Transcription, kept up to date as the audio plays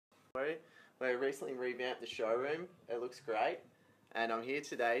We recently revamped the showroom. It looks great, and I'm here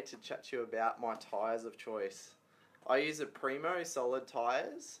today to chat to you about my tyres of choice. I use the Primo solid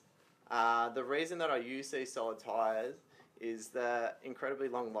tyres. The reason that I use these solid tyres is the incredibly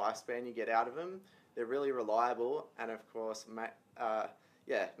long lifespan you get out of them. They're really reliable, and of course,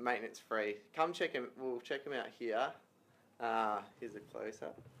 maintenance free. Come check them. We'll check them out here. Here's a close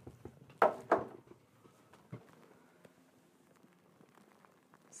up.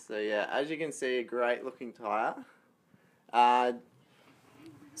 So yeah, as you can see, a great looking tyre.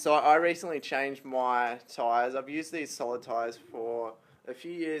 So I recently changed my tyres. I've used these solid tyres for a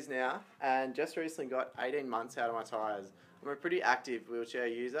few years now, and just recently got 18 months out of my tyres. I'm a pretty active wheelchair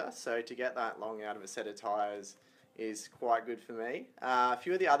user, so to get that long out of a set of tyres is quite good for me. A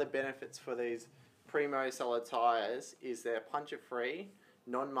few of the other benefits for these Primo solid tyres is they're puncture free,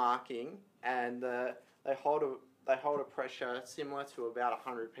 non-marking, and they hold a pressure similar to about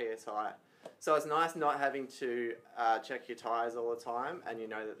 100 psi. So it's nice not having to check your tyres all the time, and you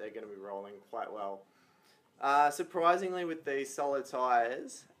know that they're going to be rolling quite well. Surprisingly, with these solid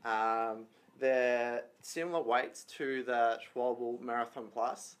tyres, they're similar weights to the Schwalbe Marathon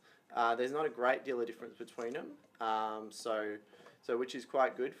Plus. There's not a great deal of difference between them, so which is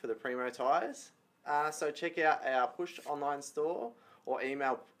quite good for the Primo tyres. So check out our Push online store or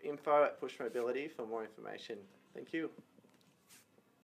email info@Push Mobility for more information. Thank you.